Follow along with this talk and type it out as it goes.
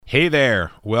Hey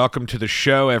there. Welcome to the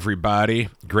show, everybody.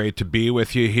 Great to be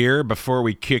with you here. Before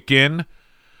we kick in,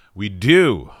 we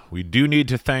do need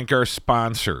to thank our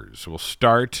sponsors. We'll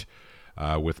start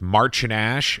with March and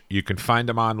Ash. You can find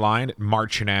them online at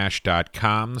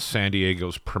marchandash.com, San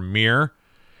Diego's premier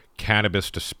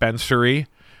cannabis dispensary.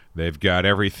 They've got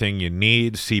everything you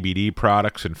need, CBD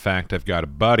products. In fact, I've got a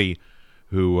buddy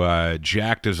who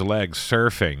jacked his leg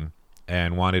surfing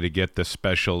and wanted to get this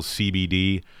special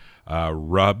CBD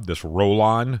rub, this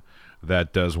roll-on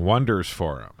that does wonders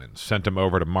for him, and sent him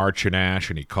over to March and Ash,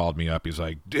 and he called me up. He's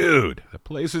like, dude, the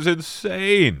place is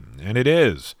insane. And it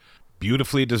is.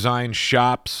 Beautifully designed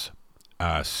shops,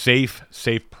 safe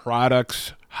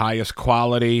products, highest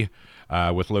quality,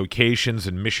 with locations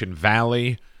in Mission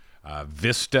Valley,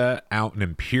 Vista out in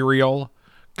Imperial,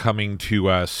 coming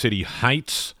to City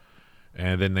Heights.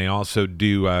 And then they also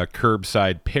do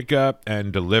curbside pickup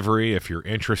and delivery. If you're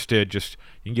interested, you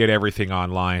can get everything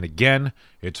online. Again,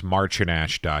 it's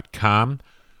marchandash.com.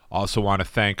 Also want to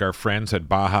thank our friends at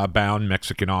Baja Bound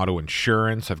Mexican Auto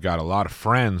Insurance. I've got a lot of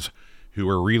friends who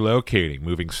are relocating,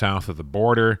 moving south of the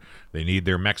border. They need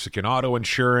their Mexican auto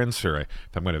insurance, or if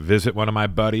I'm going to visit one of my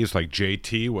buddies like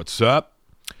JT, what's up?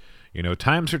 You know,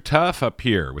 times are tough up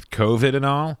here with COVID and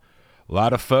all. A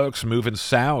lot of folks moving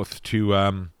south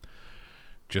to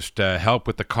just help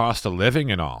with the cost of living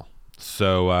and all.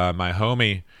 So my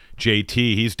homie JT,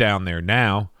 he's down there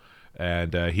now,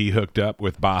 and he hooked up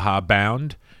with Baja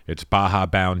Bound. It's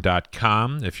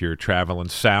bajabound.com. If you're traveling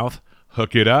south,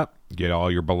 hook it up. Get all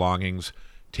your belongings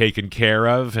taken care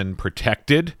of and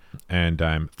protected. And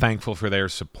I'm thankful for their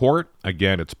support.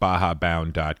 Again, it's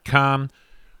bajabound.com.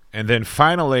 And then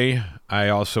finally, I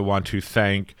also want to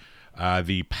thank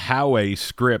the Poway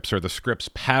Scripps, or the Scripps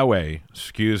Poway,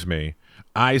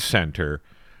 Eye Center,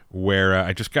 where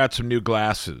I just got some new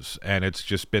glasses, and it's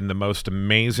just been the most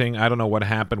amazing. I don't know what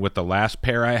happened with the last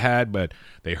pair I had, but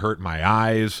they hurt my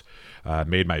eyes,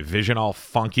 made my vision all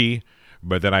funky.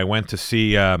 But then I went to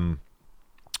see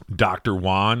Dr.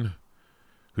 Juan,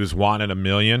 who's one in a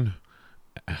million.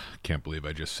 Can't believe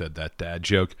I just said that dad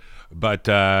joke. But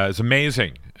it's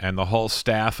amazing, and the whole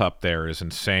staff up there is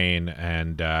insane,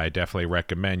 and I definitely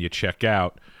recommend you check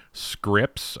out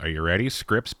Scripps. Are you ready?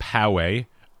 Scripps Poway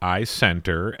Eye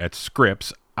Center at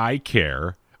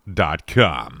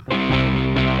scripseyecare.com.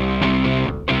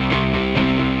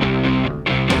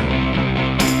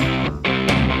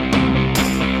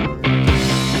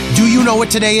 Do you know what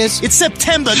today is? It's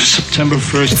September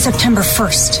 1st. It's September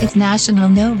 1st. It's National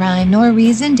No Rhyme Nor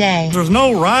Reason Day. There's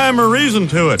no rhyme or reason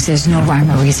to it. There's no rhyme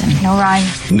or reason. No rhyme.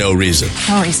 No reason.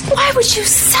 No reason. Why would you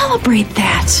celebrate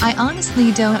that? I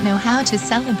honestly don't know how to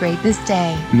celebrate this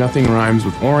day. Nothing rhymes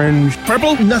with orange.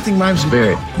 Purple? Nothing rhymes with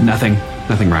berry. Nothing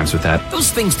rhymes with that.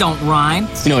 Those things don't rhyme.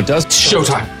 You know it does? It's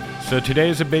showtime. So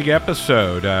today's a big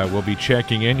episode. We'll be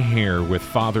checking in here with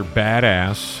Father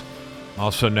Badass,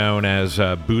 also known as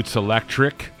Boots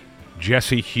Electric,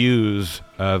 Jesse Hughes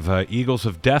of Eagles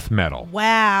of Death Metal.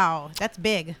 Wow, that's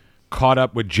big. Caught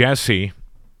up with Jesse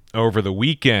over the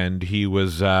weekend. He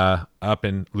was up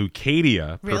in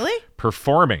Leucadia, Really?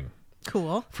 Performing.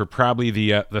 Cool. For probably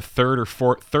the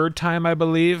third time, I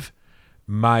believe.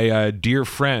 My dear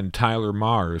friend Tyler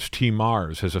Mars, T.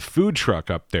 Mars, has a food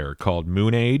truck up there called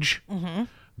Moonage,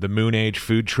 the Moonage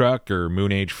Food Truck, or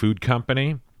Moonage Food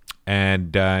Company.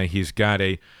 And he's got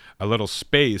a little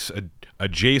space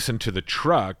adjacent to the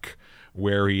truck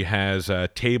where he has a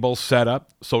table set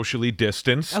up, socially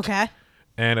distanced, Okay.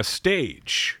 and a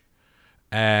stage.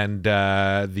 And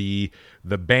the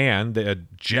band,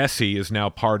 Jesse, is now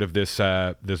part of this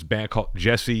band called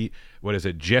Jesse. What is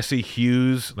it? Jesse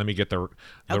Hughes. Let me get the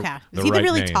Okay. the Is he the right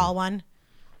really name. tall one?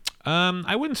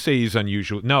 I wouldn't say he's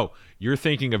unusual. No, you're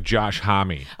thinking of Josh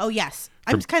Homme, Oh, yes.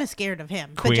 I'm just kind of scared of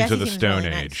him. But Queens Jesse of the seems Stone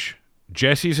really Age.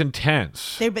 Jesse's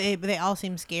intense, Nice. They all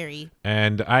seem scary.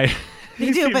 and They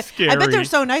he do, seems but scary. I bet they're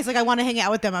so nice. Like, I want to hang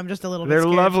out with them. I'm just a little bit They're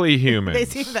scared. lovely humans. They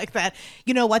seem like that.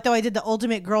 You know what, though? I did the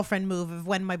ultimate girlfriend move of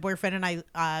when my boyfriend and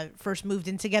I first moved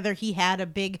in together. He had a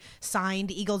big signed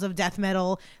Eagles of Death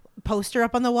Metal poster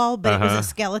up on the wall, but it was a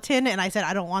skeleton, and I said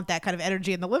I don't want that kind of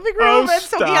energy in the living room, and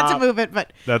so we had to stop. move it.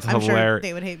 But That's I'm sure hilarious.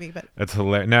 they would hate me. But That's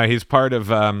hilarious. Now he's part of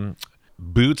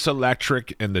Boots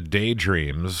Electric and the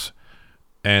Daydreams,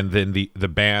 and then the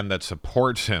band that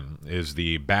supports him is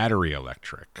the Battery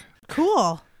Electric.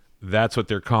 cool. That's what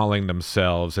they're calling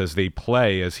themselves as they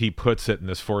play, as he puts it in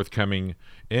this forthcoming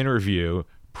interview,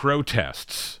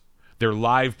 protests. They're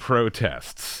live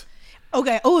protests.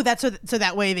 Okay. Oh, that's so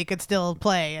that way they could still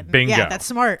play. And Bingo. Yeah, that's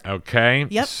smart. Okay.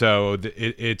 Yep. So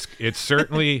it's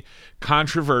certainly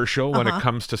controversial when it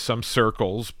comes to some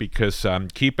circles, because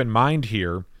keep in mind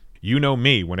here, You know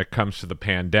me when it comes to the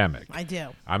pandemic. I do.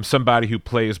 I'm somebody who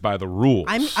plays by the rules.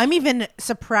 I'm even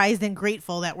surprised and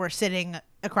grateful that we're sitting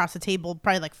across the table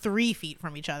probably like 3 feet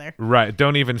from each other. Right.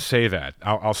 Don't even say that.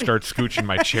 I'll start scooching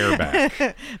my chair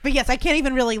back. But yes, I can't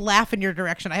even really laugh in your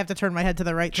direction. I have to turn my head to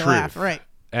the right to laugh. Right.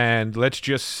 And let's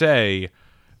just say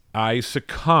I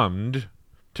succumbed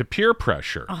to peer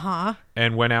pressure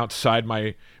and went outside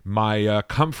my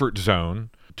comfort zone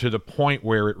to the point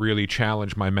where it really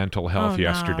challenged my mental health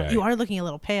yesterday. You are looking a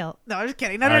little pale. No, I'm just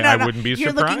kidding. No. I wouldn't be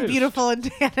surprised. You're looking beautiful and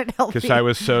tan and healthy. Because I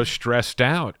was so stressed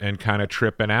out and kind of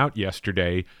tripping out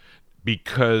yesterday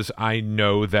because I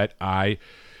know that I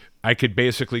could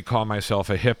basically call myself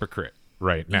a hypocrite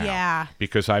right now. Yeah.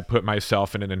 Because I put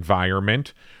myself in an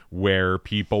environment where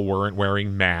people weren't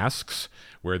wearing masks,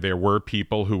 where there were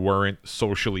people who weren't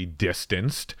socially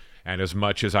distanced. And as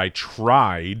much as I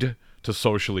tried to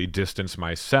socially distance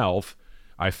myself,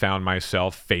 I found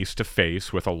myself face to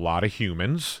face with a lot of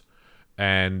humans,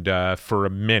 and for a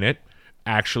minute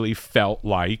actually felt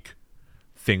like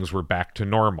things were back to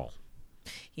normal.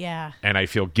 Yeah. And I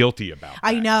feel guilty about that.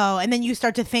 I know. And then you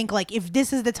start to think, like, if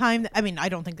this is the time, I mean, I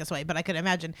don't think this way, but I could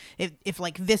imagine if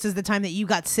like this is the time that you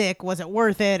got sick, was it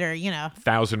worth it? Or,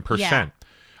 1,000%. Yeah.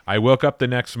 I woke up the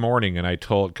next morning and I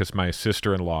told, because my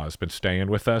sister-in-law has been staying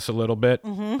with us a little bit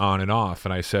on and off,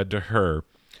 and I said to her,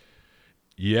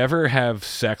 you ever have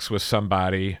sex with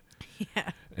somebody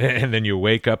and then you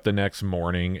wake up the next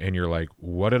morning and you're like,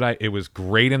 it was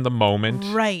great in the moment.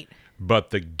 Right.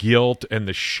 But the guilt and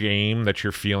the shame that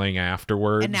you're feeling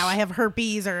afterwards. And now I have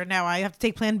herpes, or now I have to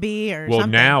take Plan B, or well,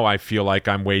 something. now I feel like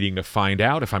I'm waiting to find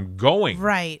out if I'm going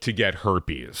to get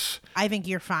herpes. I think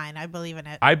you're fine. I believe in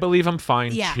it. I believe I'm fine,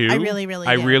 too. I really do.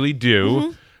 I really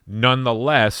do.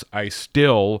 Nonetheless, I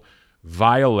still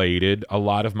violated a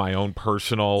lot of my own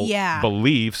personal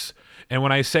beliefs. And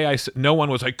when I say no one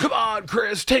was like, come on,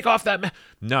 Chris, take off that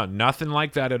No, nothing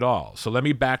like that at all. So let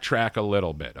me backtrack a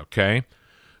little bit, okay?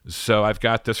 So I've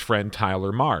got this friend,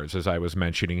 Tyler Mars, as I was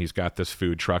mentioning. He's got this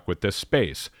food truck with this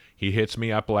space. He hits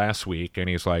me up last week, and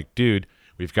he's like, dude,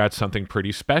 we've got something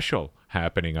pretty special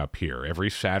happening up here.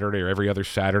 Every Saturday or every other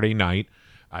Saturday night,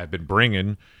 I've been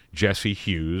bringing Jesse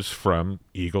Hughes from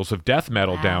Eagles of Death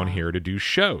Metal down here to do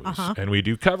shows, and we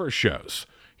do cover shows.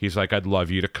 He's like, I'd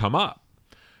love you to come up.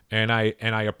 And I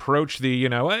approach the,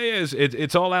 hey,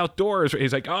 it's all outdoors.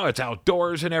 He's like, oh, it's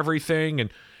outdoors and everything,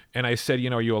 And I said,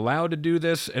 are you allowed to do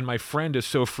this? And my friend is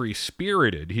so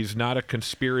free-spirited. He's not a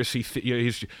conspiracy.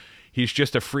 He's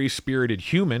just a free-spirited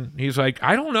human. He's like,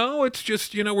 I don't know. It's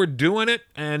just, we're doing it,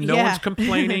 and no one's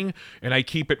complaining. And I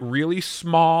keep it really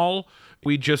small.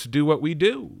 We just do what we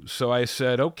do. So I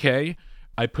said, okay.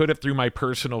 I put it through my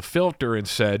personal filter and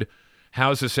said,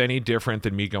 how's this any different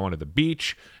than me going to the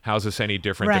beach? How's this any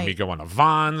different than me going to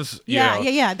Vons?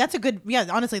 Yeah. That's a good,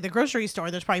 honestly, the grocery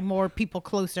store, there's probably more people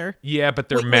closer. Yeah, but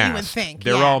they're masked. You would think.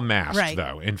 They're all masked,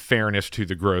 though, in fairness to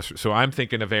the grocery. So I'm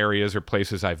thinking of areas or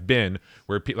places I've been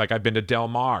where, like I've been to Del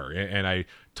Mar, and I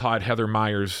taught Heather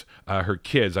Myers, her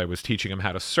kids, I was teaching them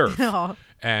how to surf.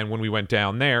 And when we went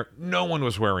down there, no one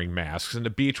was wearing masks, and the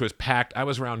beach was packed. I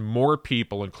was around more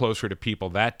people and closer to people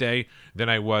that day than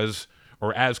I was,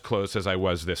 or as close as I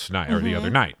was this night or the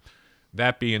other night.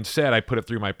 That being said, I put it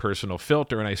through my personal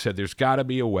filter, and I said, there's got to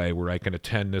be a way where I can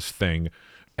attend this thing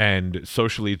and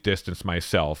socially distance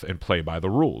myself and play by the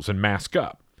rules and mask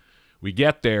up. We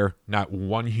get there, not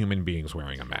one human being's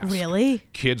wearing a mask. Really?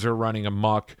 Kids are running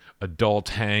amok, adults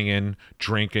hanging,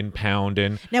 drinking,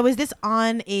 pounding. Now, is this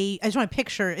on I just want to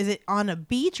picture, is it on a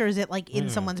beach, or is it like in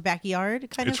someone's backyard?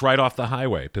 It's right off the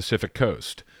highway, Pacific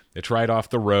Coast. It's right off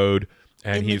the road.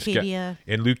 And in Leucadia.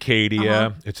 In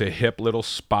Leucadia. It's a hip little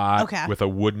spot with a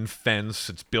wooden fence.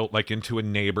 It's built like into a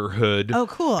neighborhood. Oh,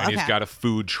 cool. And he's got a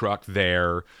food truck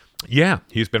there. Yeah,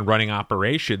 he's been running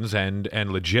operations and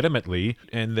legitimately.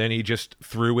 And then he just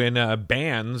threw in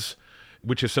bands,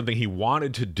 which is something he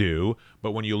wanted to do.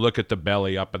 But when you look at the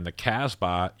belly up in the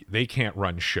Casbah, they can't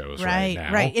run shows right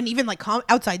now. Right. And even like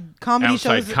outside comedy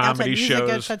shows, outside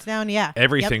music shuts down. Yeah.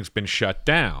 Everything's been shut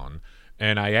down.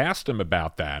 And I asked him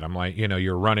about that. I'm like,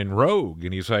 you're running rogue.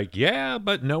 And he's like, yeah,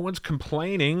 but no one's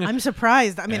complaining. I'm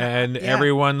surprised. I mean, and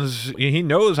he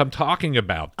knows I'm talking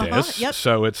about this.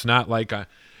 So it's not like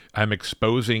I'm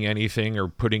exposing anything or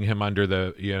putting him under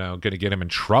the, going to get him in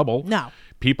trouble. No.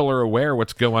 People are aware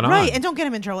what's going on. Right. And don't get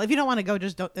him in trouble. If you don't want to go,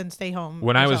 just don't, and stay home.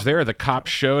 When I was there, the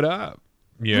cops showed up.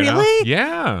 Really?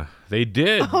 Yeah, they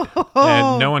did.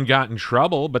 And no one got in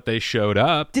trouble, but they showed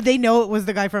up. Did they know it was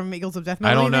the guy from Eagles of Death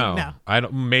Metal? I don't know. No. I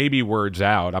don't. Maybe word's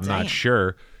out. I'm not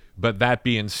sure. But that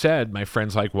being said, my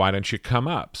friend's like, why don't you come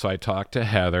up? So I talked to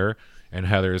Heather, and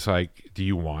Heather's like, do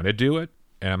you want to do it?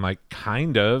 And I'm like,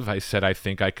 kind of. I said, I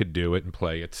think I could do it and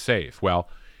play it safe. Well,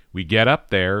 we get up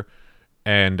there,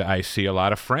 and I see a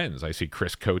lot of friends. I see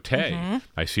Chris Cote.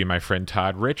 I see my friend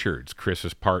Todd Richards,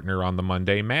 Chris's partner on the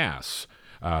Monday Mass,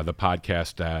 the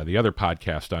podcast, the other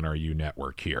podcast on our U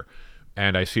network here.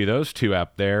 And I see those two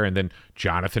up there, and then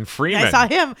Jonathan Freeman. I saw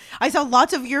him. I saw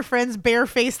lots of your friends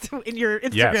barefaced in your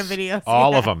Instagram videos.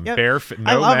 All of them. Yep.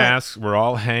 No masks. We're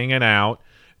all hanging out.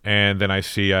 And then I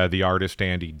see the artist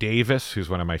Andy Davis, who's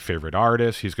one of my favorite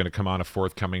artists. He's going to come on a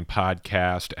forthcoming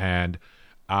podcast. And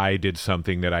I did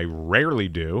something that I rarely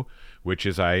do, which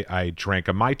is I drank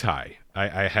a Mai Tai.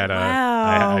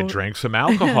 I drank some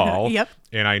alcohol. Yep.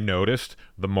 And I noticed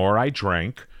the more I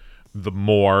drank, the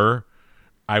more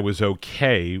I was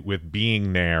okay with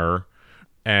being there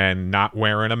and not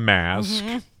wearing a mask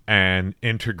and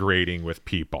integrating with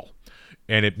people.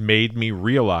 And it made me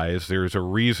realize there's a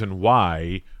reason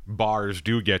why bars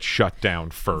do get shut down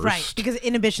first. Right, because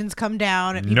inhibitions come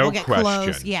down and people get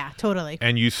close. Yeah, totally.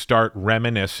 And you start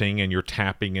reminiscing and you're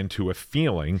tapping into a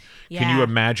feeling. Yeah. Can you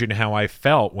imagine how I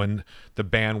felt when the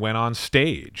band went on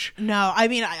stage? No, I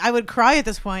mean, I would cry at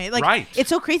this point. Like, right. It's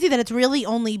so crazy that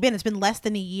it's been less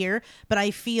than a year, but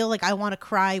I feel like I want to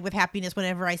cry with happiness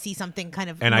whenever I see something kind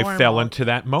of normal. I fell into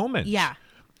that moment. Yeah.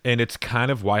 And it's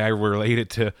kind of why I relate it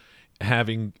to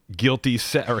having guilty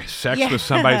sex with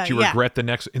somebody that you regret the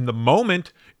next. In the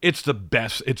moment, it's the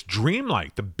best. It's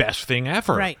dreamlike, the best thing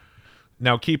ever. Right.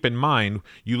 Now, keep in mind,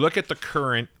 you look at the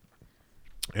current,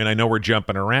 and I know we're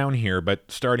jumping around here, but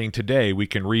starting today, we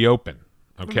can reopen.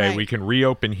 Okay, right. We can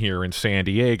reopen here in San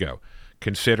Diego,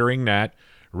 considering that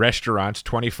restaurants,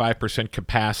 25%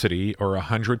 capacity or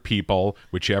 100 people,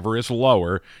 whichever is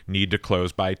lower, need to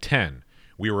close by 10.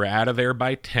 We were out of there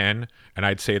by 10, and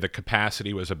I'd say the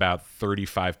capacity was about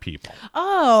 35 people.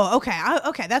 Oh, okay.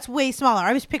 Okay, that's way smaller.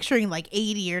 I was picturing like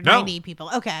 80 or 90 people.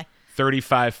 Okay.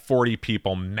 35, 40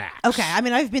 people max. Okay. I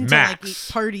mean, I've been to like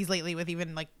parties lately with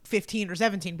even like 15 or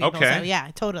 17 people. Okay. So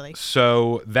yeah, totally.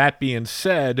 So that being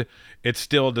said, it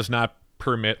still does not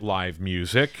permit live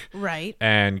music. Right.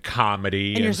 And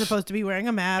comedy. And you're supposed to be wearing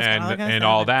a mask and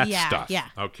all that stuff. Yeah.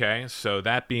 Okay. So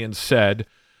that being said,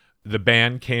 the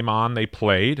band came on, they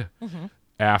played.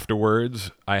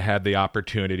 Afterwards, I had the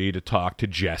opportunity to talk to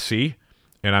Jesse,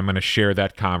 and I'm going to share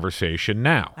that conversation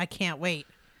now. I can't wait.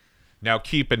 Now,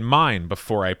 keep in mind,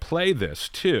 before I play this,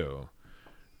 too,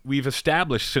 we've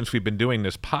established since we've been doing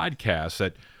this podcast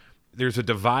that there's a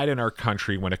divide in our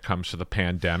country when it comes to the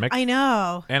pandemic. I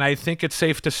know. And I think it's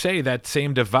safe to say that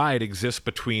same divide exists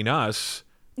between us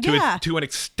to an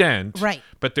extent, right?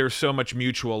 But there's so much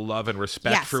mutual love and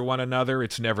respect for one another,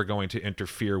 it's never going to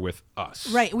interfere with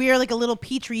us. Right. We are like a little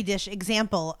petri dish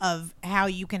example of how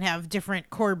you can have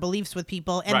different core beliefs with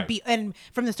people and and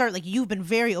from the start, like you've been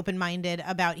very open-minded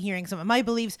about hearing some of my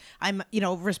beliefs. I'm,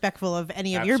 respectful of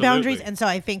any of your boundaries. And so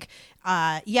I think,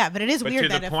 but it is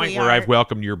weird that to the point where I've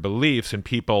welcomed your beliefs and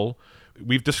people,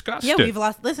 we've discussed it. Yeah, we've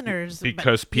lost listeners.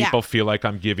 Because people feel like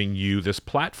I'm giving you this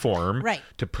platform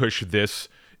to push this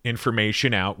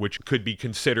information out, which could be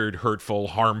considered hurtful,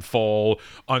 harmful,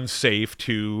 unsafe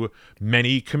to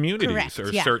many communities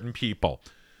or certain people.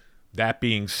 That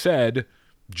being said,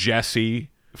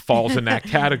 Jesse falls in that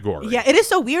category. Yeah, it is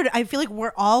so weird. I feel like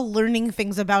we're all learning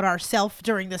things about ourselves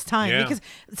during this time because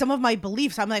some of my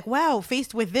beliefs, I'm like, wow,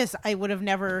 faced with this, I would have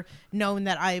never known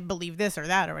that I believe this or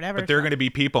that or whatever. But there are going to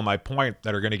be people, my point,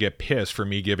 that are going to get pissed for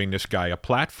me giving this guy a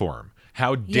platform.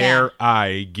 How dare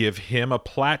I give him a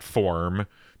platform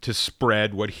to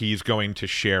spread what he's going to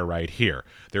share right here?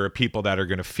 There are people that are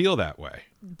going to feel that way.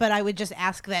 But I would just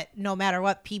ask that no matter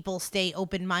what, people stay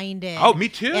open-minded. Oh, me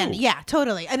too. And yeah,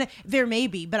 totally. And there may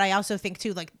be, but I also think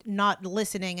too, like not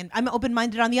listening. And I'm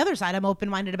open-minded on the other side. I'm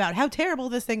open-minded about how terrible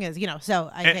this thing is,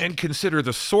 so I think. And consider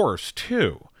the source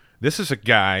too. This is a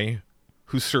guy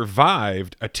who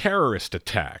survived a terrorist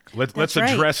attack. Let's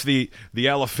address the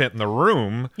elephant in the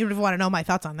room. You would want to know my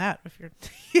thoughts on that if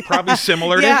you're probably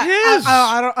similar to his.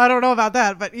 I don't know about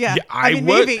that, but yeah. I mean,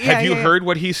 would. Maybe. Have you heard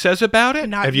what he says about it?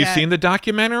 Not Have yet. you seen the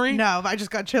documentary? No, I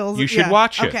just got chills. You should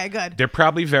watch it. Okay, good. They're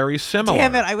probably very similar.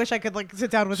 Damn it! I wish I could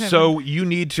sit down with him. So you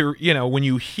need to, when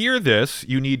you hear this,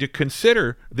 you need to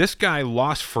consider this guy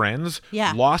lost friends,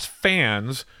 lost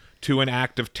fans to an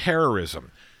act of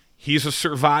terrorism. He's a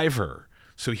survivor.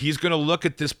 So he's going to look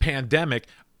at this pandemic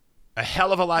a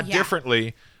hell of a lot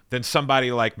differently than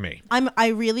somebody like me. I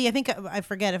think I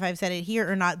forget if I've said it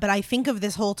here or not, but I think of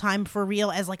this whole time for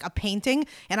real as like a painting,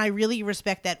 and I really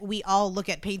respect that we all look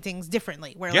at paintings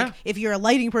differently. Where like if you're a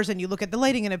lighting person, you look at the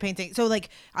lighting in a painting. So like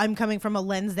I'm coming from a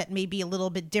lens that may be a little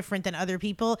bit different than other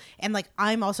people, and like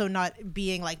I'm also not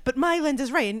being like, but my lens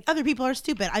is right and other people are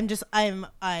stupid.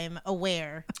 I'm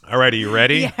aware. All right, are you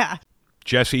ready? Yeah.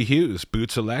 Jesse Hughes,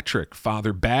 Boots Electric,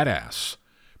 Father Badass,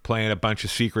 playing a bunch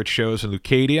of secret shows in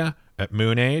Leucadia at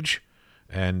Moonage,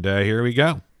 and here we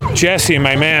go. Jesse,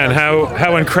 my man,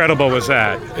 how incredible was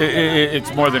that?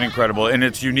 It's more than incredible, and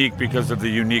it's unique because of the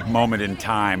unique moment in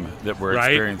time that we're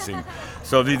experiencing.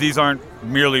 So these aren't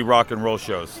merely rock and roll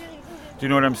shows. Do you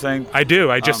know what I'm saying? I do.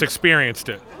 I just experienced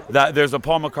it. There's a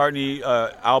Paul McCartney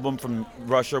album from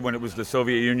Russia when it was the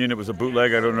Soviet Union. It was a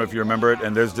bootleg. I don't know if you remember it.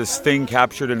 And there's this thing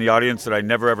captured in the audience that I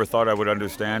never ever thought I would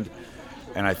understand,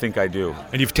 and I think I do.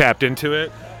 And you've tapped into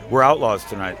it? We're outlaws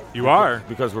tonight. You are?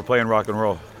 Because we're playing rock and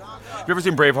roll. Have you ever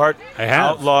seen Braveheart? I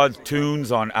have. Outlawed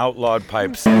tunes on outlawed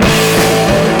pipes. From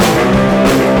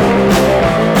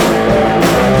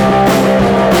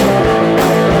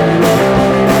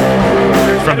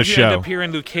the show. End up here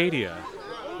in Leucadia.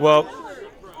 Well,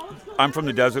 I'm from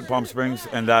the desert, Palm Springs,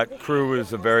 and that crew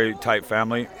is a very tight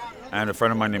family. And a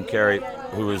friend of mine named Carrie,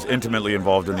 who is intimately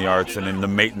involved in the arts and in the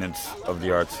maintenance of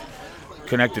the arts,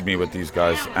 connected me with these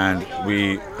guys, and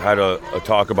we had a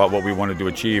talk about what we wanted to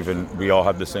achieve, and we all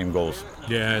have the same goals.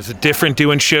 Yeah, is it different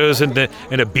doing shows in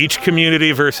a beach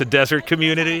community versus a desert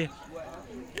community?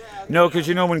 No, because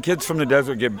when kids from the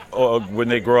desert when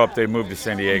they grow up, they move to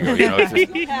San Diego.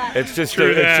 It's just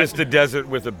the desert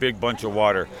with a big bunch of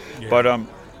water. Yeah. But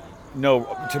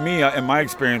no, to me, in my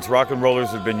experience, rock and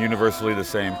rollers have been universally the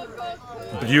same,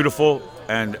 beautiful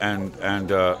and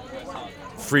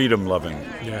freedom loving.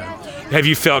 Yeah. Have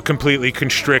you felt completely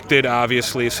constricted,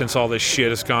 obviously, since all this shit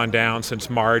has gone down since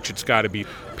March? It's got to be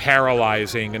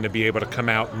paralyzing, and to be able to come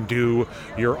out and do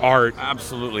your art.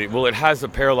 Absolutely. Well, it has a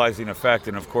paralyzing effect,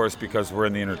 and of course, because we're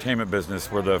in the entertainment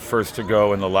business, we're the first to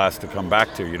go and the last to come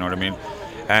back to, you know what I mean?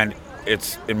 And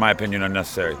it's, in my opinion,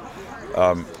 unnecessary.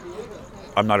 I'm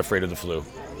not afraid of the flu,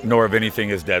 nor of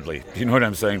anything as deadly. You know what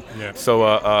I'm saying? Yeah.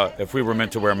 So if we were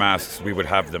meant to wear masks, we would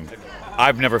have them.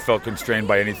 I've never felt constrained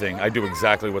by anything. I do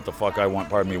exactly what the fuck I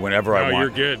want, whenever I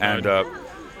want. You're good, and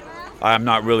I'm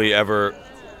not really ever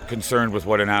concerned with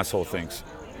what an asshole thinks.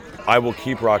 I will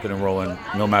keep rocking and rolling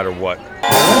no matter what.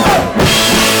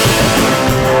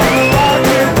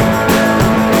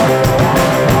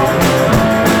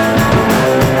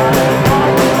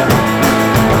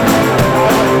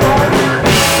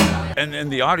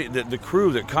 And the audience, the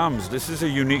crew that comes, this is a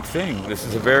unique thing. It's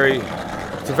a very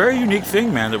unique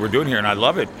thing, man, that we're doing here, and I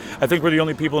love it. I think we're the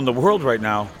only people in the world right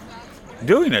now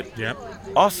doing it. Yep.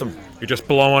 Awesome. You're just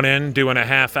blowing in, doing a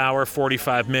half hour,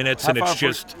 45 minutes, and it's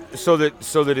just so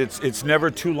that it's never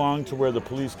too long to where the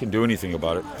police can do anything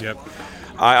about it. Yep.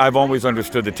 I've always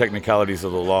understood the technicalities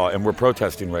of the law, and we're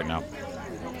protesting right now.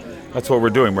 That's what we're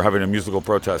doing. We're having a musical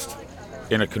protest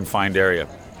in a confined area.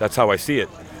 That's how I see it.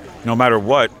 No matter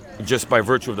what, just by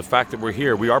virtue of the fact that we're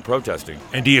here, we are protesting.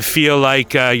 And do you feel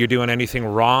like you're doing anything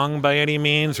wrong by any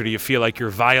means, or do you feel like you're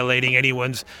violating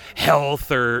anyone's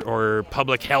health or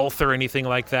public health or anything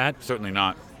like that? Certainly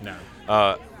not.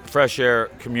 No. Fresh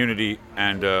air, community,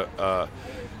 and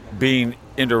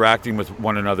interacting with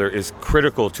one another is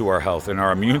critical to our health and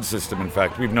our immune system. In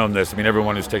fact, we've known this. I mean,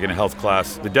 everyone who's taken a health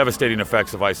class, the devastating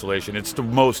effects of isolation. It's the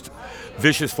most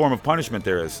vicious form of punishment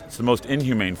there is. It's the most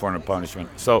inhumane form of punishment.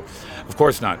 So, of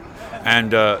course not.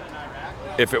 And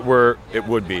if it were, it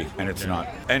would be, and it's not.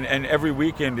 And every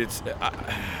weekend,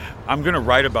 I'm going to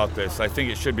write about this. I think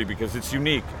it should be, because it's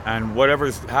unique, and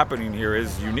whatever's happening here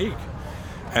is unique.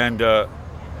 And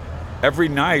every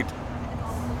night,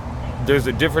 there's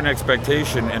a different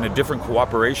expectation and a different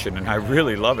cooperation, and I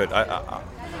really love it.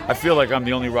 I feel like I'm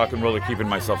the only rock and roller keeping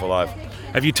myself alive.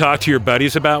 Have you talked to your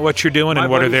buddies about what you're doing, and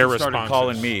what are their responses? Started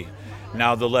calling me.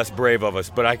 Now the less brave of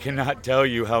us, but I cannot tell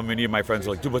you how many of my friends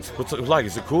are like, dude, what's it like?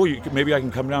 Is it cool? Maybe I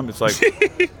can come down. It's like,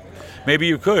 maybe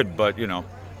you could, but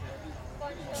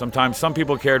sometimes some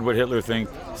people cared what Hitler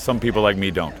thinks. Some people like me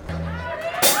don't.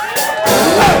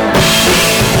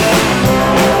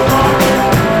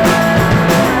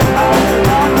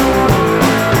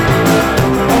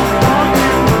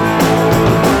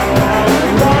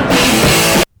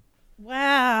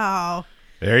 Wow.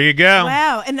 There you go.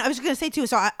 Wow. And I was going to say too,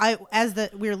 so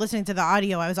we were listening to the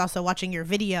audio, I was also watching your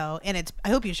video, and I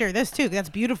hope you share this too, 'cause that's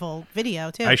beautiful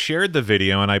video too. I shared the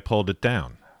video and I pulled it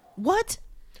down. What?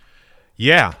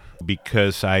 Yeah,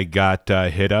 because I got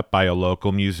hit up by a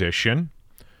local musician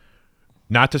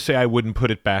Not to say I wouldn't put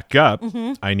it back up.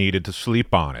 I needed to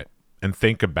sleep on it and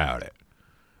think about it.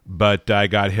 But I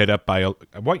got hit up by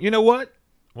what? You know what?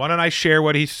 Why don't I share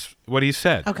what he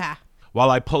said? Okay. While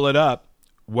I pull it up,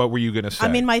 what were you going to say? I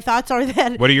mean, my thoughts are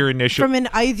that. What are your initial? From an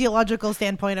ideological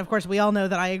standpoint, of course, we all know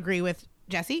that I agree with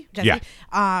Jesse. Yeah.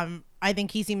 I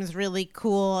think he seems really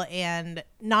cool and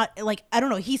not like, I don't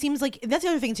know. He seems like, that's the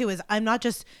other thing too, is I'm not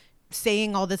just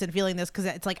saying all this and feeling this because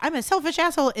it's like I'm a selfish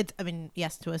asshole. I mean,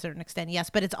 yes, to a certain extent,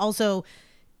 yes, but it's also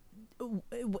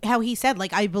how he said,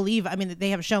 like, I believe, I mean,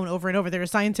 they have shown over and over, there is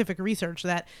scientific research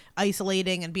that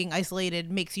isolating and being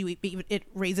isolated makes you, it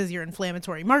raises your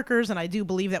inflammatory markers. And I do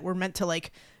believe that we're meant to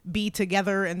like be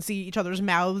together and see each other's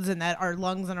mouths, and that our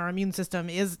lungs and our immune system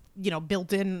is,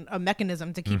 built in a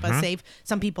mechanism to keep us safe.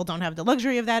 Some people don't have the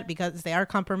luxury of that because they are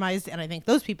compromised. And I think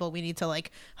those people we need to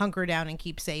like hunker down and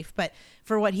keep safe. But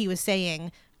for what he was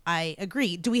saying, I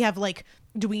agree. Do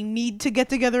we need to get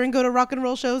together and go to rock and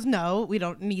roll shows? No, we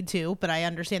don't need to. But I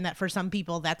understand that for some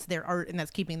people, that's their art and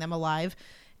that's keeping them alive.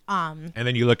 And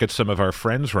then you look at some of our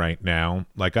friends right now.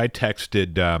 Like I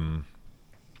texted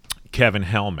Kevin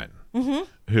Hellman,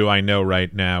 who I know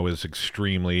right now is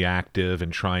extremely active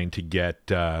and trying to get...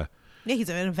 yeah, he's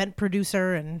an event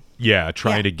producer. And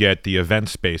trying to get the event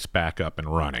space back up and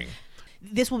running.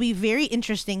 This will be very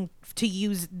interesting to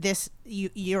use this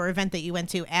your event that you went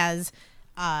to as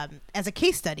a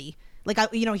case study. Like,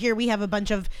 here we have a bunch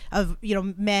of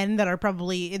men that are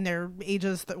probably in their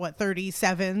ages,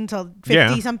 37 to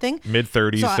 50 something.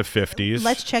 Mid-30s to 50s.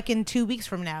 Let's check in 2 weeks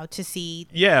from now to see.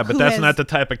 Yeah, but that's not the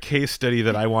type of case study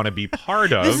that I want to be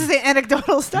part of. This is an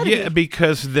anecdotal study. Yeah,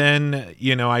 because then,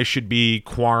 I should be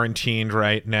quarantined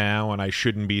right now and I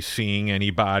shouldn't be seeing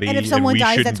anybody. And if someone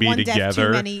dies, that's one together. death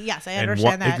too many. Yes, I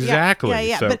understand that. Exactly.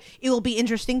 Yeah. So, but it will be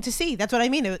interesting to see. That's what I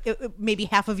mean. Maybe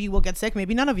half of you will get sick.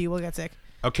 Maybe none of you will get sick.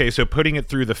 Okay, so putting it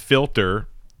through the filter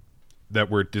that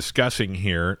we're discussing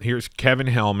here, here's Kevin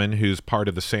Hellman, who's part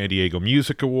of the San Diego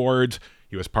Music Awards.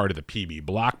 He was part of the PB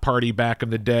Block Party back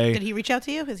in the day. Did he reach out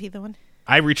to you? Is he the one?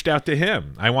 I reached out to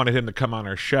him. I wanted him to come on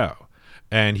our show.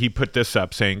 And he put this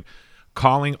up saying,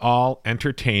 calling all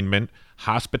entertainment,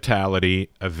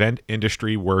 hospitality, event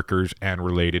industry workers, and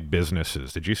related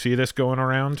businesses. Did you see this going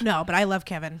around? No, but I love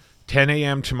Kevin. 10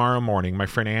 a.m. tomorrow morning, my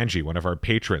friend Angie, one of our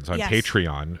patrons on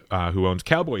Patreon, who owns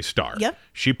Cowboy Star,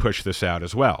 she pushed this out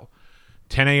as well.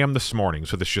 10 a.m. this morning,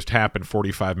 so this just happened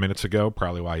 45 minutes ago,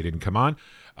 probably why he didn't come on.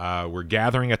 We're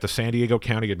gathering at the San Diego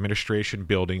County Administration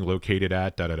building located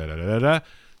at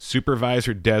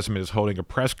Supervisor Desmond is holding a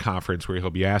press conference where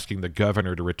he'll be asking the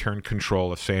governor to return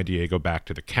control of San Diego back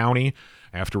to the county.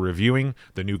 After reviewing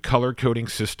the new color coding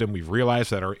system, we've realized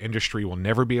that our industry will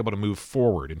never be able to move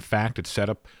forward. In fact, it's set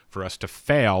up for us to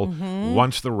fail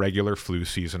once the regular flu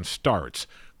season starts.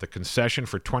 The concession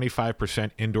for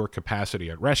 25% indoor capacity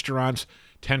at restaurants,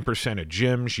 10% at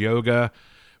gyms, yoga,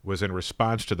 was in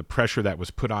response to the pressure that was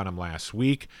put on him last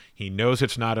week. He knows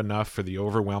it's not enough for the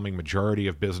overwhelming majority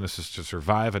of businesses to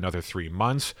survive another 3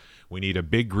 months. We need a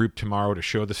big group tomorrow to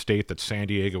show the state that San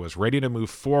Diego is ready to move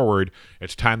forward.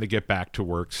 It's time to get back to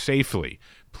work safely.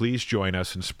 Please join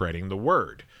us in spreading the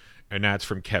word. And that's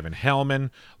from Kevin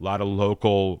Hellman, a lot of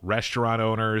local restaurant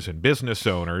owners and business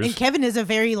owners. And Kevin is a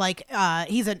very,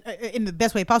 he's in the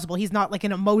best way possible. He's not like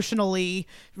an emotionally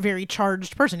very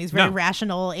charged person. He's very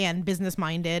rational and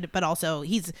business-minded, but also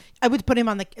I would put him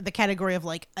on the category of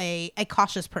like a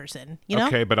cautious person,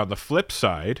 Okay, but on the flip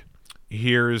side,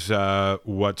 here's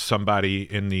what somebody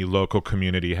in the local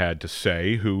community had to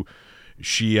say,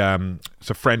 she is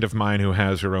a friend of mine who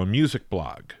has her own music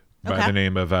blog. By the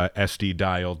name of SD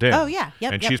Dialed In. Oh, yeah.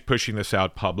 Yep, and she's pushing this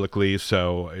out publicly,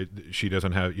 so she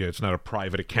doesn't have, it's not a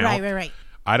private account. Right.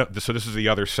 So this is the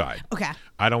other side. Okay.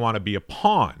 I don't want to be a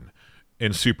pawn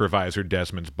in Supervisor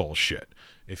Desmond's bullshit.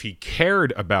 If he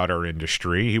cared about our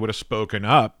industry, he would have spoken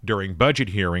up during budget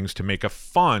hearings to make a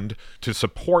fund to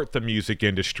support the music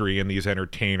industry and these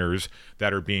entertainers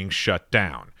that are being shut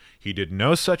down. He did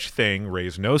no such thing,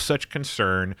 raised no such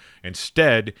concern.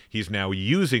 Instead, he's now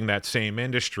using that same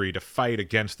industry to fight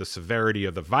against the severity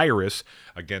of the virus,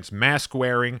 against mask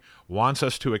wearing, wants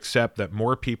us to accept that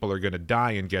more people are going to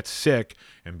die and get sick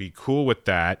and be cool with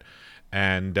that.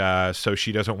 And so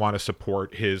she doesn't want to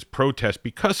support his protest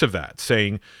because of that,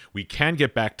 saying we can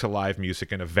get back to live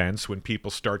music and events when people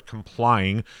start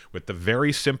complying with the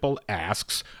very simple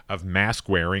asks of mask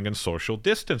wearing and social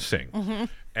distancing.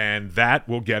 And that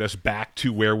will get us back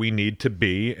to where we need to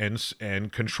be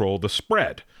and control the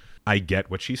spread. I get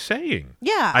what she's saying.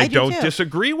 Yeah, I don't too.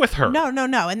 disagree with her. No.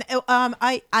 And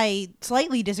I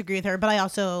slightly disagree with her, but I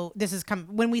also,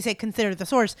 when we say consider the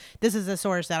source, this is a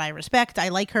source that I respect. I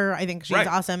like her. I think she's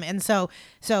awesome. And so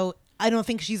I don't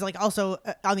think she's like also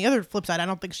on the other flip side, I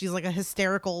don't think she's like a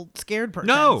hysterical scared person.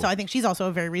 No. So I think she's also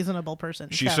a very reasonable person.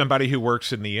 She's somebody who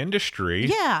works in the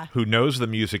industry, who knows the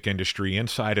music industry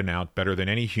inside and out better than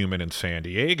any human in San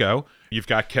Diego. You've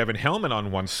got Kevin Hellman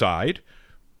on one side.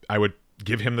 I would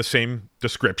give him the same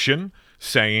description,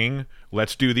 saying,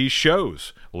 let's do these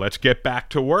shows. Let's get back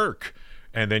to work.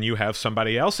 And then you have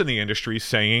somebody else in the industry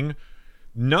saying,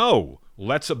 no,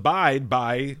 let's abide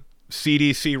by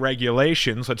CDC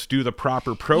regulations. Let's do the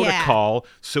proper protocol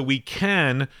so we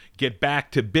can get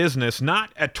back to business,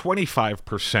 not at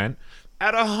 25%,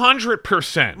 at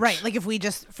 100%. Right. Like if we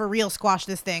just for real squash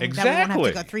this thing, exactly. then we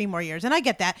won't have to go 3 more years. And I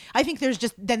get that. I think there's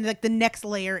just then like the next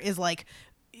layer is like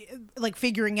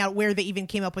figuring out where they even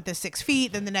came up with the 6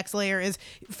 feet. Then the next layer is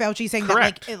Fauci saying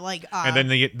Correct. that and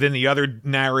then the other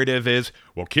narrative is,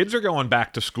 well, kids are going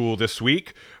back to school this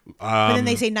week. But then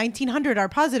they say 1,900 are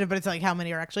positive, but it's like how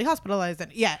many are actually hospitalized?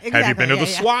 And exactly. Have you been to the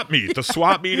swap meet? The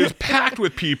swap meet is packed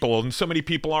with people, and so many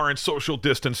people aren't social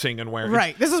distancing and wearing.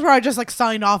 Right. This is where I just like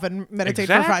sign off and meditate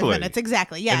for 5 minutes.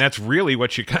 Exactly. Yeah. And that's really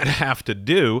what you kind of have to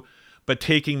do. But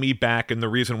taking me back, and the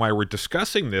reason why we're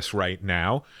discussing this right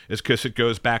now is because it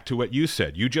goes back to what you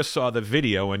said. You just saw the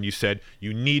video and you said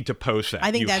you need to post that.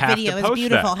 I think you that have video to is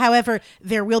beautiful. That. However,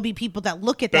 there will be people that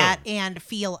look at that and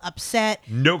feel upset.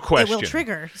 No question. It will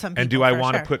trigger some people. And do I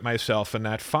want to put myself in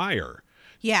that fire?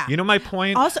 Yeah. You know my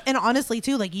point? Also, and honestly,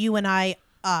 too, like you and I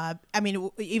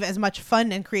even as much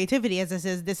fun and creativity as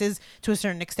this is to a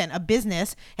certain extent a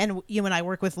business, and you and I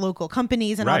work with local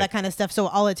companies and all that kind of stuff. So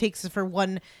all it takes is for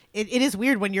one. It is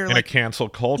weird when you're in like a cancel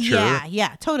culture.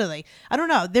 Yeah, totally. I don't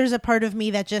know. There's a part of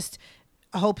me that just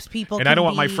hopes people. And I don't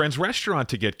want my friend's restaurant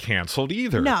to get canceled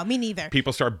either. No, me neither.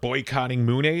 People start boycotting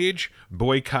Moonage,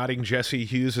 boycotting Jesse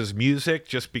Hughes' music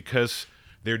just because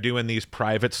they're doing these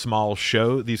private small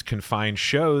these confined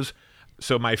shows.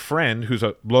 So my friend, who's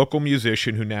a local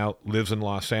musician who now lives in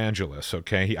Los Angeles,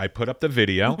 I put up the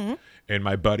video, and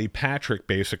my buddy Patrick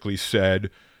basically said,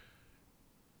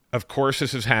 of course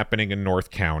this is happening in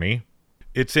North County.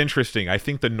 It's interesting. I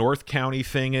think the North County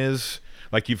thing is,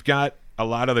 like, you've got a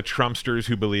lot of the Trumpsters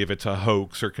who believe it's a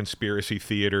hoax, or conspiracy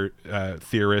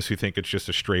theorists who think it's just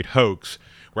a straight hoax,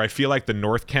 where I feel like the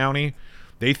North County,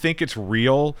 they think it's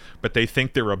real, but they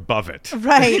think they're above it.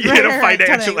 Right.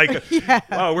 Financial, totally.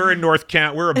 Oh, we're in North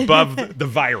County. We're above the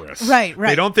virus. Right.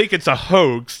 They don't think it's a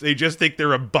hoax. They just think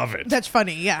they're above it. That's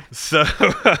funny, yeah. So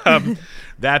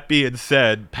that being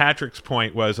said, Patrick's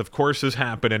point was, of course, this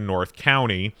happened in North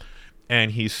County.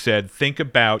 And he said, think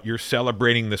about you're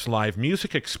celebrating this live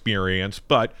music experience,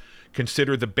 but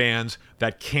consider the bands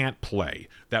that can't play,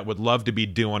 that would love to be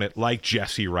doing it like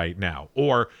Jesse right now.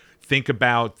 Or think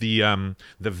about the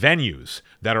venues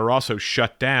that are also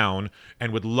shut down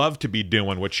and would love to be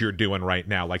doing what you're doing right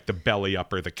now, like the Belly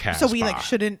Up or the Casbah. So we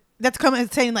shouldn't. That's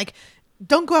saying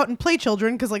don't go out and play,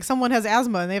 children, because someone has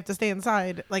asthma and they have to stay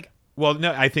inside. Well,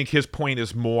 no, I think his point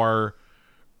is more.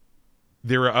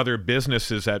 There are other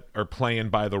businesses that are playing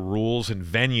by the rules and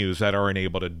venues that aren't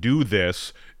able to do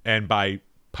this, and by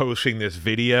posting this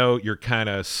video, you're kind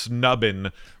of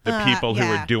snubbing the people who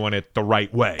are doing it the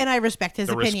right way. And I respect his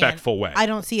opinion. The respectful way. I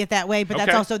don't see it that way, but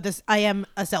that's also this. I am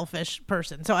a selfish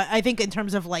person. So I think in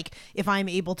terms of if I'm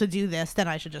able to do this, then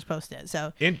I should just post it.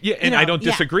 So I don't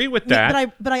disagree with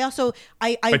that. But I also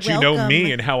I But you know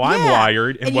me and how I'm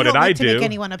wired, and what did I do? To make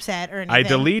anyone upset or anything. I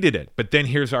deleted it. But then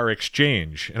here's our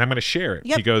exchange, and I'm going to share it.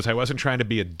 Yep. He goes, I wasn't trying to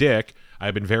be a dick.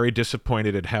 I've been very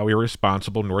disappointed at how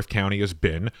irresponsible North County has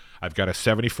been. I've got a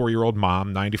 74-year-old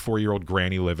mom, 94-year-old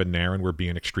granny living there, and we're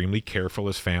being extremely careful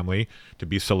as family to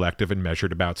be selective and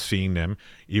measured about seeing them,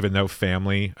 even though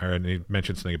family, and he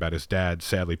mentioned something about his dad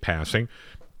sadly passing,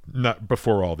 not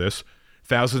before all this.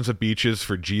 Thousands of beaches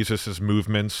for Jesus'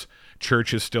 movements,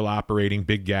 churches still operating,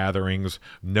 big gatherings,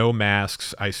 no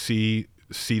masks. I see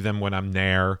them when I'm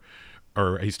there.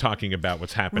 Or he's talking about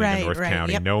what's happening in North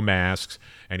County, no masks.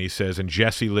 And he says, and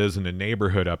Jesse lives in a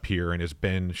neighborhood up here and has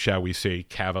been, shall we say,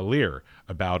 cavalier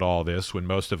about all this, when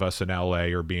most of us in LA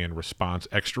are being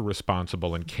extra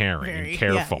responsible and caring and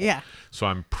careful. Yeah. So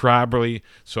I'm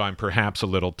perhaps a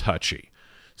little touchy.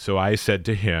 So I said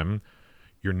to him,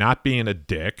 you're not being a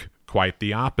dick, quite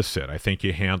the opposite. I think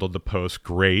you handled the post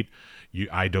great.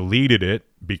 I deleted it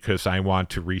because I want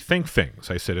to rethink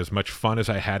things. I said, as much fun as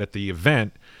I had at the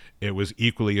event, it was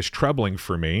equally as troubling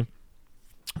for me.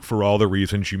 for all the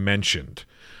reasons you mentioned.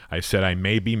 I said, I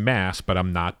may be masked, but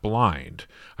I'm not blind.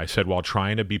 I said, while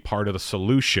trying to be part of the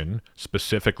solution,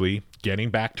 specifically getting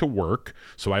back to work.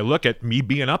 So I look at me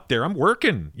being up there. I'm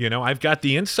working. I've got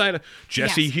the inside of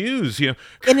Jesse Hughes.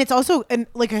 And it's also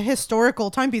like a historical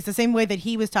timepiece, the same way that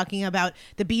he was talking about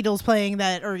the Beatles playing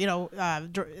that, or,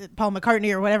 Paul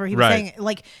McCartney or whatever he was saying.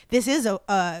 Like, this is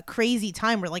a crazy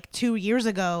time where, like, 2 years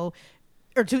ago,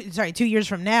 or 2 years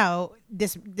from now,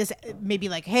 this may be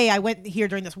like, hey, I went here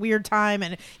during this weird time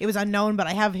and it was unknown, but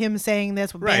I have him saying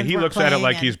this. Right. He looks at it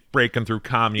like he's breaking through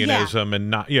communism and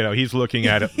not, he's looking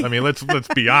at it. I mean, let's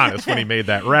be honest when he made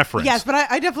that reference. Yes, but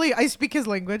I speak his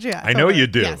language. Yeah. I know you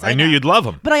do. Yes, I knew you'd love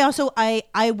him. But I also,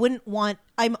 I wouldn't want,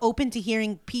 I'm open to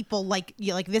hearing people like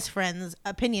this friend's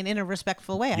opinion in a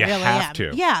respectful way. You I really have am.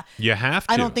 to. Yeah. You have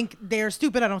to. I don't think they're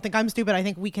stupid. I don't think I'm stupid. I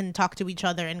think we can talk to each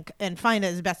other and find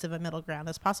as best of a middle ground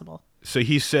as possible. So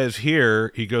he says here,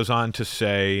 he goes on to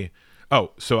say,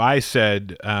 so I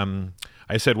said,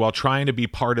 while trying to be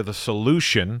part of the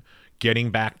solution,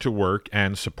 getting back to work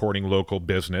and supporting local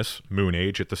business,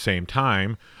 Moonage, at the same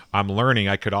time, I'm learning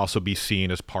I could also be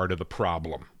seen as part of the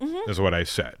problem, is what I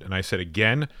said. And I said,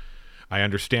 again, I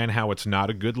understand how it's not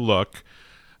a good look.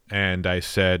 And I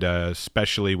said,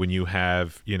 especially when you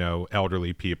have,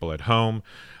 elderly people at home,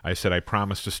 I said, I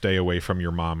promise to stay away from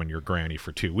your mom and your granny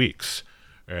for 2 weeks.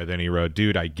 Then he wrote,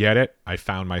 dude, I get it. I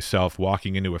found myself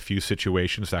walking into a few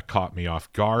situations that caught me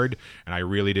off guard, and I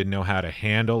really didn't know how to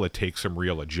handle. It takes some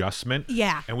real adjustment.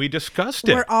 Yeah. And we discussed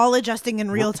it. We're all adjusting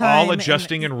in real time. All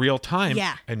adjusting in real time.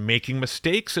 Yeah. And making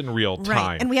mistakes in real time.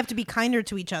 Right. And we have to be kinder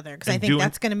to each other, because I think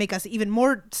that's going to make us even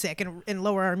more sick and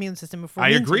lower our immune system if we're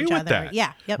mean to each other. I agree with that.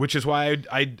 Yeah. Yep. Which is why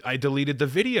I deleted the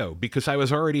video, because I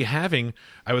was already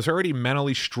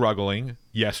mentally struggling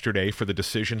yesterday for the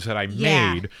decisions that I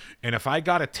made. And if I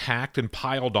got attacked and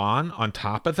piled on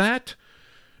top of that,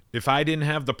 if I didn't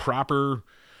have the proper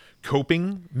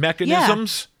coping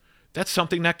mechanisms, that's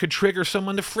something that could trigger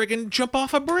someone to friggin' jump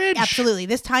off a bridge. Absolutely.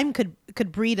 This time could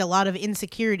breed a lot of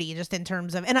insecurity, just in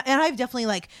terms of, and I've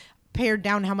definitely pared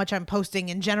down how much I'm posting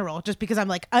in general, just because I'm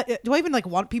like, do I even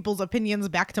want people's opinions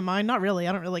back to mine? Not really.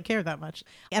 I don't really care that much.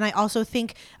 And I also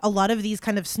think a lot of these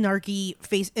kind of snarky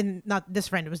and not this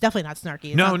friend, it was definitely not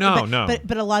snarky. No.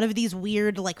 But a lot of these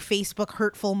weird Facebook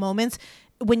hurtful moments,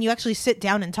 when you actually sit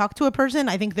down and talk to a person,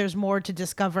 I think there's more to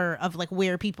discover of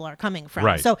where people are coming from.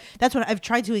 Right. So that's what I've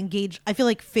tried to engage. I feel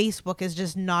like Facebook is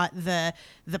just not the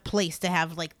place to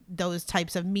have those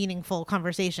types of meaningful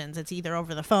conversations. It's either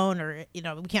over the phone or, we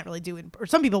can't really do it, or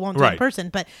some people won't do it in person.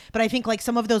 But I think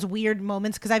some of those weird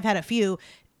moments, because I've had a few,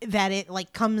 that it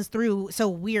comes through so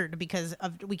weird because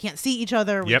we can't see each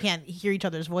other, we can't hear each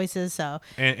other's voices. So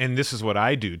and this is what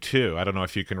I do too. I don't know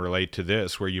if you can relate to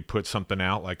this, where you put something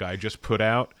out like I just put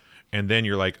out, and then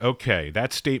you're like, okay,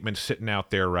 that statement's sitting out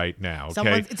there right now.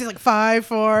 Okay, it's 5,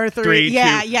 4, 3. Three,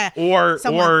 yeah.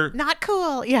 Or not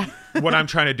cool. Yeah. What I'm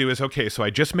trying to do is, okay, so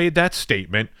I just made that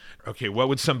statement. Okay, what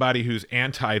would somebody who's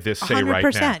anti this say right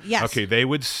now? Yes. Okay, they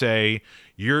would say,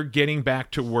 you're getting back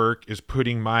to work is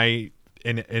putting my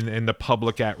in the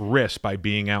public at risk by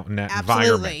being out in that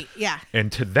environment. Yeah.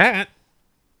 And to that,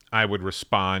 I would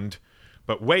respond,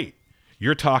 but wait,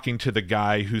 you're talking to the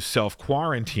guy who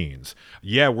self-quarantines.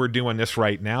 Yeah, we're doing this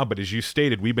right now, but as you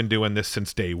stated, we've been doing this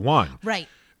since day one. Right.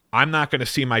 I'm not going to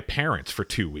see my parents for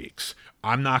 2 weeks.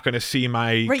 I'm not going to see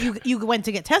my... Right, you went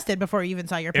to get tested before you even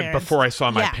saw your parents. Before I saw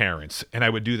my parents. And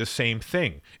I would do the same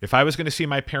thing. If I was going to see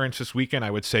my parents this weekend, I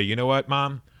would say, you know what,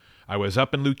 Mom? I was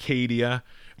up in Leucadia.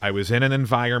 I was in an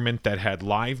environment that had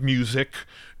live music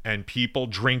and people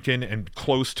drinking and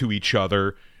close to each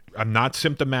other. I'm not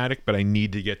symptomatic, but I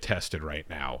need to get tested right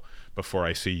now before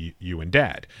I see you and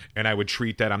Dad. And I would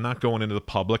treat that. I'm not going into the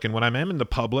public. And when I'm in the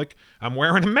public, I'm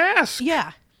wearing a mask.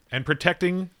 Yeah. And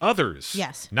protecting others.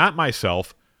 Yes. Not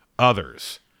myself,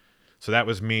 others. So that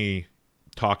was me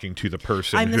talking to the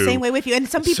person. I'm the same way with you. And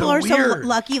some people are weird. so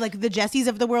lucky, like the Jessies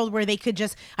of the world, where they could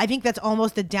just, I think that's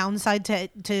almost the downside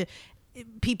to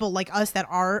people like us that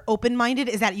are open-minded,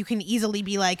 is that you can easily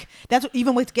be like, that's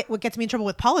even what gets me in trouble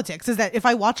with politics, is that if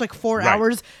I watch 4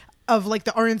 hours of the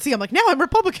RNC, I'm like, now I'm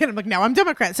Republican, I'm like, now I'm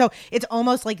Democrat. So it's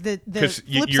almost like the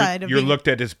flip side of you're looked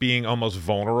at as being almost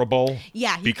vulnerable.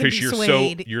 Yeah, because you're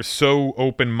swayed. you're so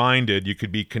open-minded, you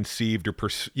could be conceived or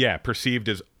perceived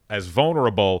as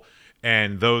vulnerable,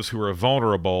 and those who are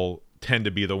vulnerable tend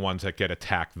to be the ones that get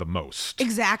attacked the most.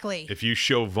 Exactly. If you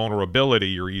show vulnerability,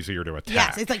 you're easier to attack.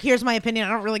 Yes, it's like, here's my opinion.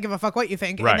 I don't really give a fuck what you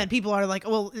think. Right. And then people are like,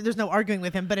 well, there's no arguing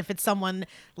with him. But if it's someone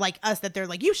like us that they're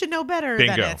like, you should know better.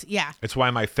 Bingo. Then yeah. It's why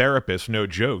my therapist, no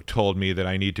joke, told me that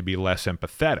I need to be less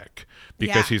empathetic.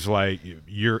 Because he's like,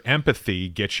 your empathy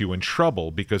gets you in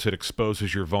trouble because it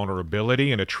exposes your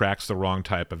vulnerability and attracts the wrong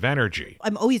type of energy.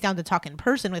 I'm always down to talk in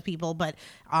person with people, but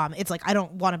it's like I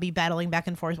don't want to be battling back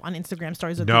and forth on Instagram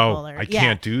stories with people. I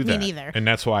can't do that. Me neither. And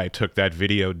that's why I took that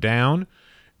video down.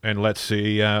 And let's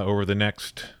see over the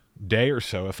next day or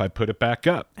so if I put it back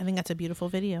up. I think that's a beautiful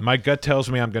video. My gut tells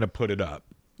me I'm going to put it up.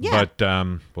 Yeah.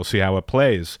 But we'll see how it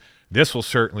plays. This will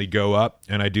certainly go up.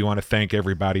 And I do want to thank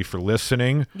everybody for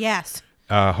listening. Yes.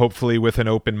 Hopefully with an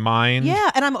open mind.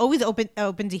 Yeah, and I'm always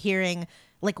open to hearing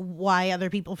like why other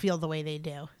people feel the way they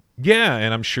do. Yeah,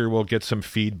 and I'm sure we'll get some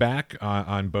feedback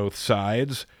on both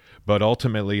sides. But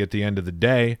ultimately, at the end of the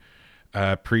day,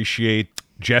 appreciate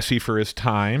Jesse for his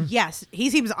time. Yes, he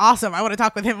seems awesome. I want to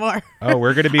talk with him more. Oh,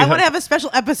 we're going to be... I want to have a special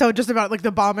episode just about like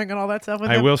the bombing and all that stuff with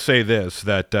him. I will say this,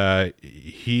 that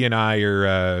he and I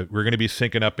are... we're going to be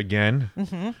syncing up again.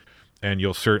 Mm-hmm. And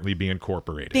you'll certainly be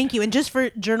incorporated. Thank you. And just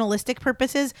for journalistic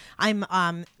purposes, I'm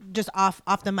just off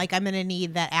the mic. I'm going to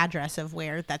need that address of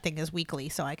where that thing is weekly,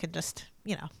 so I could just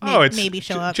maybe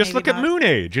show up. Just look not. at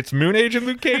Moonage. It's Moonage and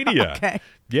Leucadia. Okay.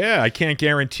 Yeah, I can't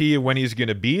guarantee you when he's going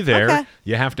to be there. Okay.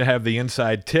 You have to have the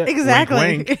inside tip. Exactly.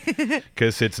 Wink, wink.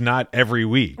 Because it's not every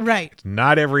week. Right. It's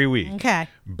not every week. Okay.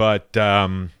 But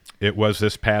it was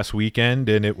this past weekend,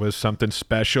 and it was something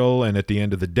special. And at the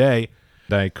end of the day,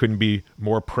 I couldn't be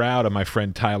more proud of my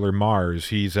friend Tyler Mars.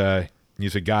 He's a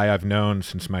guy I've known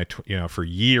since for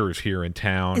years here in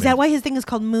town. Is that why his thing is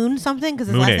called Moon something? Because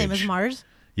his last name is Mars?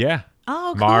 Yeah.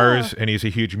 Oh, cool. Mars, and he's a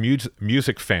huge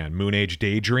music fan. Moonage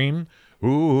Daydream.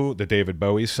 Ooh, the David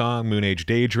Bowie song, Moonage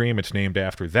Daydream. It's named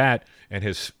after that. And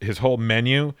his whole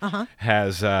menu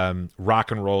has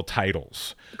rock and roll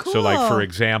titles. Cool. So, like, for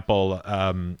example,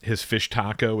 his fish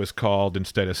taco is called,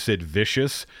 instead of Sid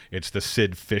Vicious, it's the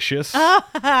Sid Fishious. Oh,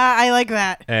 I like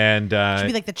that. And should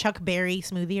be like the Chuck Berry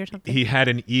smoothie or something. He had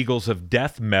an Eagles of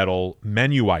Death Metal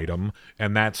menu item,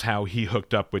 and that's how he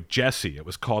hooked up with Jesse. It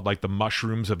was called, like, the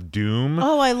Mushrooms of Doom.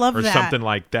 Oh, I love that. Or something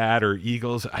like that, or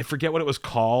Eagles. I forget what it was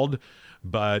called.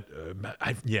 But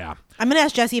yeah, I'm gonna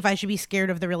ask Jesse if I should be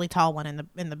scared of the really tall one in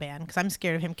the band, because I'm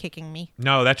scared of him kicking me.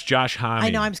 No, that's Josh Homme.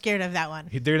 I know, I'm scared of that one.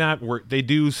 They're not. They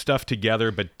do stuff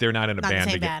together, but they're not in a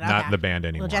band together. Not in the band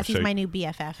anymore. Well, Jesse's my new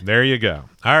BFF. There you go.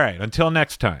 All right. Until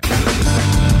next time.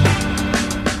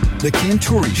 The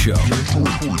Cantore Show.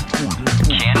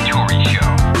 Cantore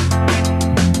Show.